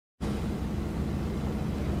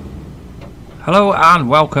Hello and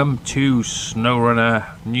welcome to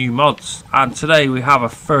Snowrunner new mods, and today we have a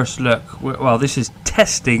first look. Well, this is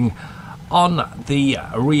testing on the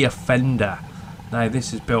rear fender. Now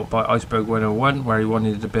this is built by Iceberg101, where he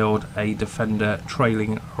wanted to build a Defender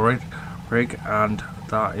trailing rig, and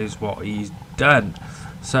that is what he's done.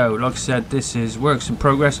 So like I said, this is works in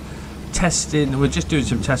progress. Testing, we're just doing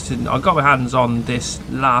some testing. I got my hands on this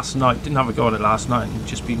last night, didn't have a go on it last night, and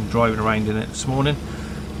just been driving around in it this morning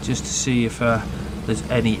just to see if there's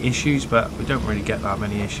any issues, but we don't really get that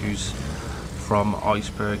many issues from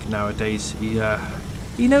Iceberg nowadays.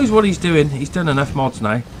 He knows what he's doing. He's done enough mods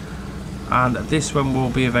now, and this one will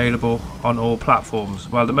be available on all platforms.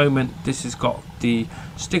 Well, at the moment this has got the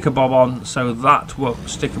sticker bomb on, so that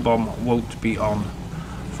sticker bomb won't be on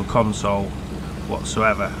for console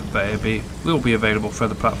whatsoever, but it will be available for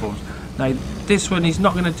other platforms. Now this one, he's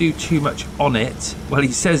not going to do too much on it. Well,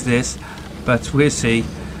 he says this, but we'll see.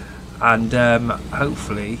 And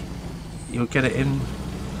hopefully you'll get it in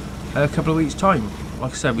a couple of weeks' time.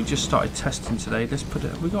 Like I said, we just started testing today. Let's put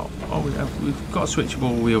it. We've got a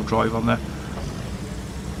switchable wheel drive on there,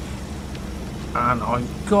 and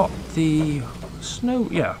I've got the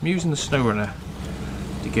I'm using the Snowrunner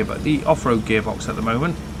to give it the off-road gearbox at the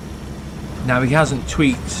moment. Now he hasn't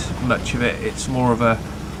tweaked much of it. It's more of a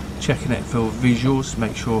checking it for visuals to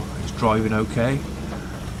make sure it's driving okay,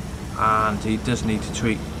 and he does need to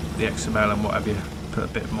tweak the XML and whatever, put a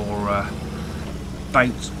bit more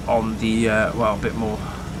bounce on the a bit more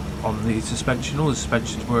on the suspension. All the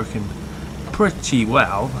suspension's working pretty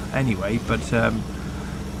well anyway, but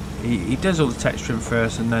he does all the texturing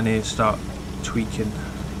first, and then he'll start tweaking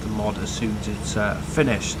the mod as soon as it's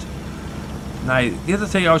finished. Now the other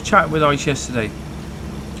thing, I was chatting with Ice yesterday,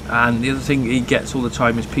 and the other thing he gets all the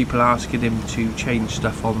time is people asking him to change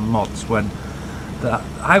stuff on mods when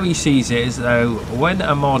how he sees it is though when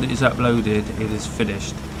a mod is uploaded, it is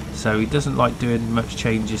finished. So he doesn't like doing much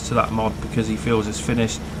changes to that mod because he feels it's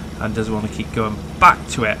finished and doesn't want to keep going back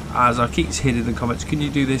to it. As I keep hitting in the comments, can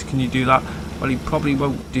you do this, can you do that? Well, he probably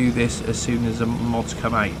won't do this as soon as the mods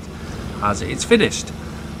come out, as it's finished.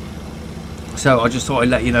 So I just thought I'd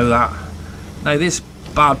let you know that. Now this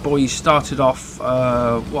bad boy started off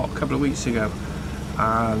a couple of weeks ago,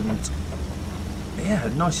 and yeah,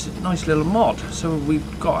 nice little mod. So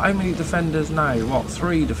we've got how many defenders now?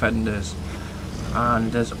 3 defenders,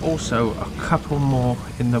 and there's also a couple more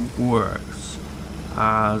in the works,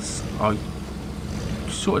 as I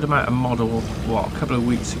sorted them out a model a couple of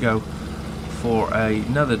weeks ago for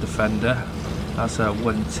another defender. That's a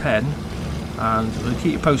 110, and we'll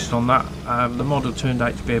keep you posted on that. The model turned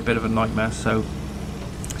out to be a bit of a nightmare, so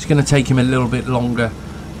it's going to take him a little bit longer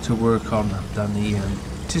to work on than he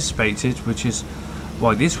anticipated, which is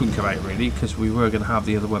why this wouldn't come out really, because we were going to have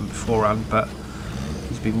the other one beforehand, but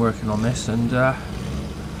he's been working on this, and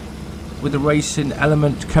with the racing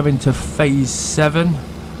element coming to phase 7,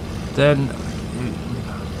 then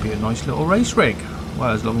it'll be a nice little race rig. Well,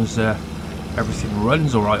 as long as everything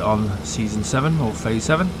runs alright on season 7 or phase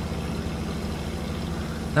 7.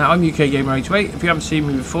 Now I'm UK Gamer 828. If you haven't seen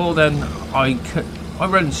me before, then I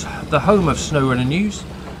run the home of Snowrunner news,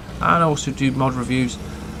 and I also do mod reviews.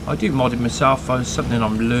 I do modding myself. It's something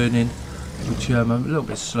I'm learning, which I'm a little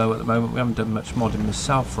bit slow at the moment. We haven't done much modding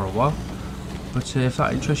myself for a while, but if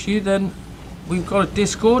that interests you, then we've got a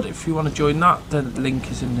Discord. If you want to join that, the link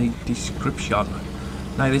is in the description.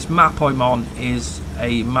 Now this map I'm on is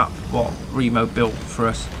a map what Remo built for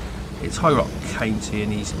us. It's High Rock County,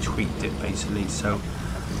 and he's tweaked it basically. So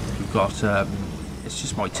we've got it's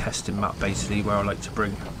just my testing map basically, where I like to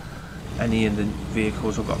bring any of the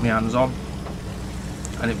vehicles I've got my hands on.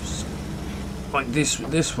 And it was like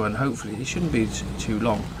this one. Hopefully it shouldn't be too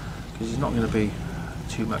long, because it's not going to be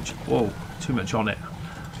too much on it.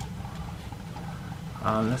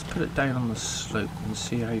 And let's put it down on the slope and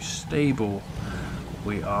see how stable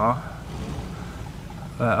we are.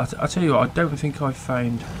 I'll tell you what, I don't think I've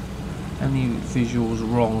found any visuals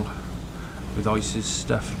wrong with Ice's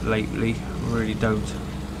stuff lately. I really don't.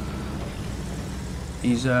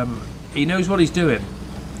 He knows what he's doing,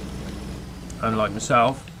 unlike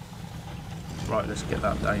myself. Right, let's get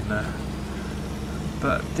that down there.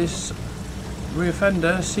 But this rear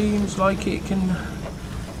fender seems like it can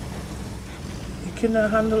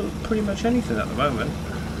handle pretty much anything at the moment.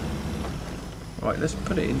 Right, let's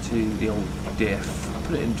put it into the old diff.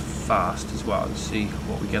 Put it into fast as well and see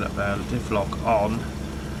what we get up there. The diff lock on,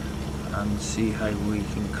 and see how we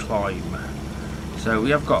can climb. So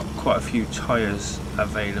we have got quite a few tyres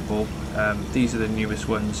available. These are the newest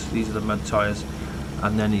ones. These are the mud tyres,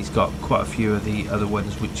 and then he's got quite a few of the other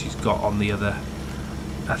ones which he's got on the other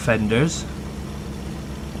offenders.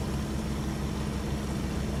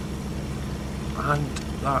 and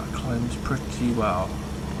that climbs pretty well.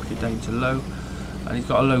 Look it down to low, and he's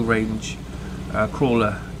got a low range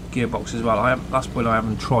crawler gearbox as well. That's what I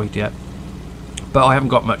haven't tried yet, but I haven't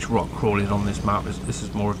got much rock crawling on this map. This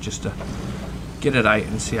is more of just to get it out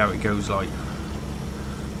and see how it goes like,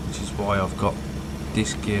 which is why I've got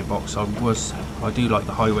this gearbox. I do like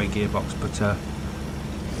the highway gearbox, but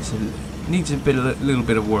it needs a little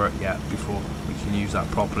bit of work yet before we can use that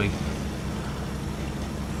properly.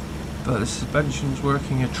 But the suspension's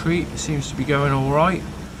working a treat. It seems to be going all right.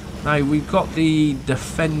 Now we've got the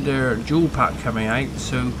Defender dual pack coming out,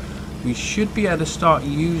 so we should be able to start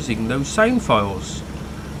using those sound files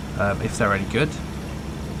if they're any good.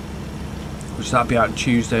 Which that'll be out on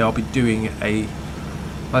Tuesday. I'll be doing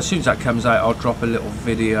as soon as that comes out, I'll drop a little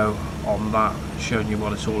video on that showing you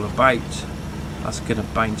what it's all about. That's gonna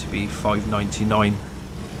bound to be $5.99.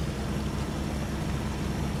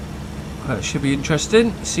 It should be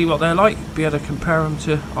interesting. See what they're like. Be able to compare them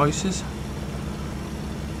to Ice's.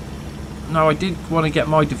 Now I did want to get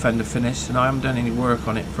my Defender finished, and I haven't done any work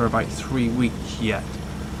on it for about 3 weeks yet.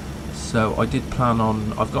 So I did plan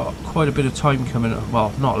on. I've got quite a bit of time coming.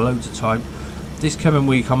 Well, not loads of time. This coming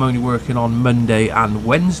week I'm only working on Monday and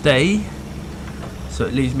Wednesday, so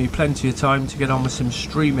it leaves me plenty of time to get on with some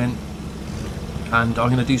streaming, and I'm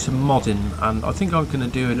going to do some modding, and I think I'm going to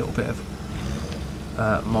do a little bit of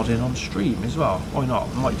modding on stream as well. Why not?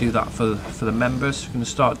 I might do that for the members. I'm going to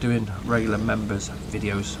start doing regular members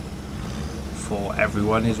videos for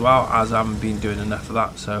everyone as well, as I haven't been doing enough of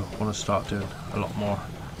that, so I want to start doing a lot more.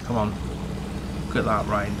 Come on, look at that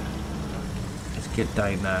rain. Let's get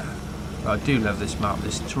down there. I do love this map.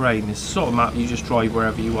 This terrain is the sort of map you just drive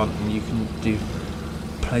wherever you want, and you can do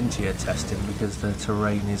plenty of testing because the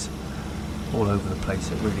terrain is all over the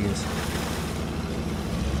place. It really is.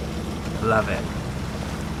 Love it.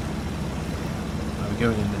 Now we're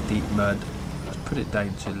going in the deep mud. Let's put it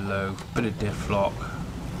down to low. Bit of diff lock.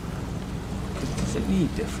 Does it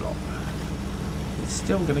need diff lock? It's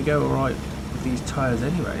still going to go alright with these tyres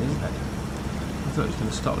anyway, isn't it? I thought it was going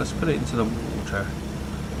to stop. Let's put it into the water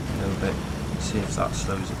a little bit, see if that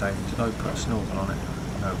slows it down. Did I put a snorkel on it?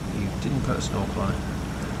 No, you didn't put a snorkel on it.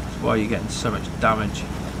 That's why you're getting so much damage.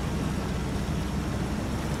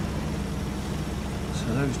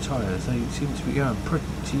 So those tyres, they seem to be going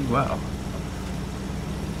pretty well.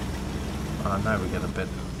 And now we get a bit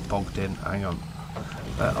bogged in. Hang on.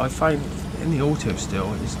 I find in the auto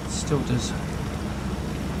still, it still does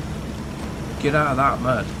get out of that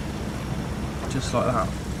mud. Just like that.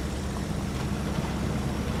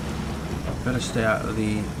 Better stay out of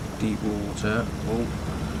the deep water. Oh,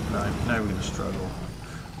 no, now we're going to struggle.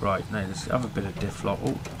 Right, now let's have a bit of diff lock.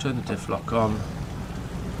 Oh, turn the diff lock on.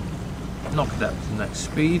 Knock it up to the next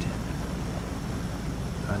speed.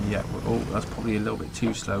 And yeah, oh, that's probably a little bit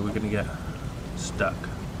too slow. We're going to get stuck.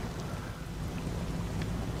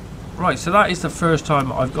 Right, so that is the first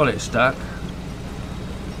time I've got it stuck.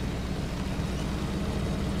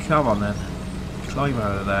 Come on then. Climb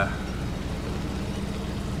out of there.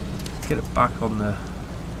 Get it back on the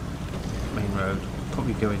main road.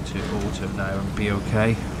 Probably go into auto now and be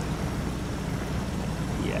okay.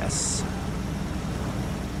 Yes.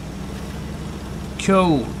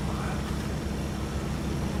 Cool.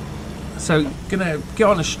 So gonna get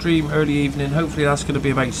on a stream early evening. Hopefully that's gonna be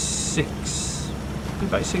about 6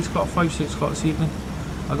 o'clock, 5-6 o'clock this evening.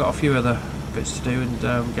 I've got a few other bits to do, and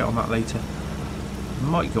we'll get on that later.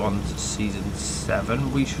 Might go on to season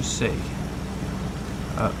 7. We shall see.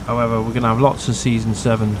 However, we're going to have lots of Season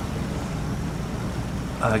 7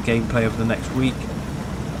 gameplay over the next week.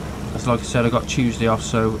 As like I said, I got Tuesday off,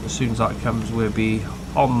 so as soon as that comes, we'll be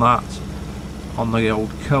on that, on the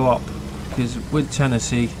old co-op. Because with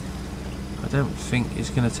Tennessee, I don't think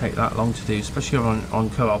it's going to take that long to do, especially on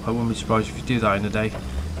co-op. I wouldn't be surprised if you do that in a day.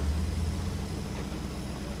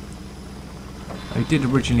 I did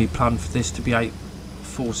originally plan for this to be a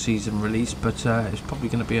 4-season release, but it's probably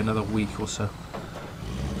going to be another week or so.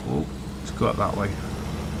 Oh, let's go up that way.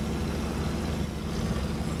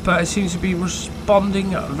 But it seems to be responding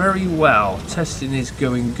very well. Testing is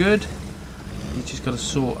going good. You just got to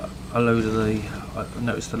sort a load of the. I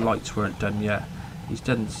noticed the lights weren't done yet. He's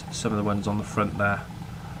done some of the ones on the front there,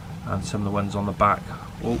 and some of the ones on the back.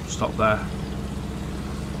 Oh, stop there.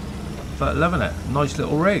 But loving it. Nice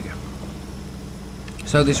little rig.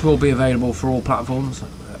 So this will be available for all platforms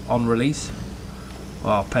on release.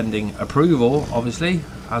 Well, pending approval, obviously,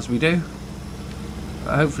 as we do.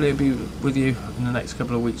 Hopefully it'll be with you in the next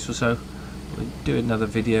couple of weeks or so. We'll do another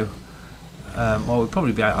video. Well, we'll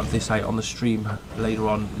probably be able to have this out on the stream later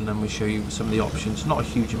on, and then we'll show you some of the options. Not a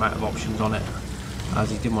huge amount of options on it, as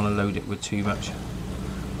he didn't want to load it with too much.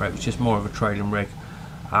 but it was just more of a trailing rig.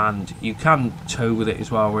 And you can tow with it as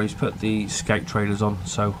well, where he's put the skate trailers on,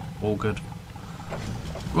 so all good.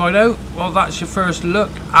 Righto, well that's your first look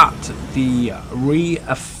at the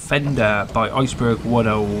Re-Offender by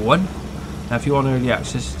Iceberg101. Now if you want early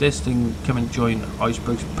access to this, then come and join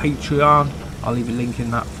Iceberg's Patreon. I'll leave a link in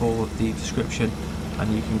that for the description,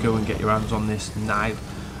 and you can go and get your hands on this now.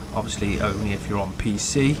 Obviously only if you're on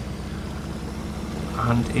PC,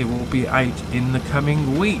 and it will be out in the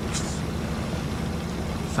coming weeks.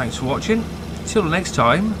 Thanks for watching. Till next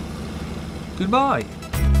time, goodbye.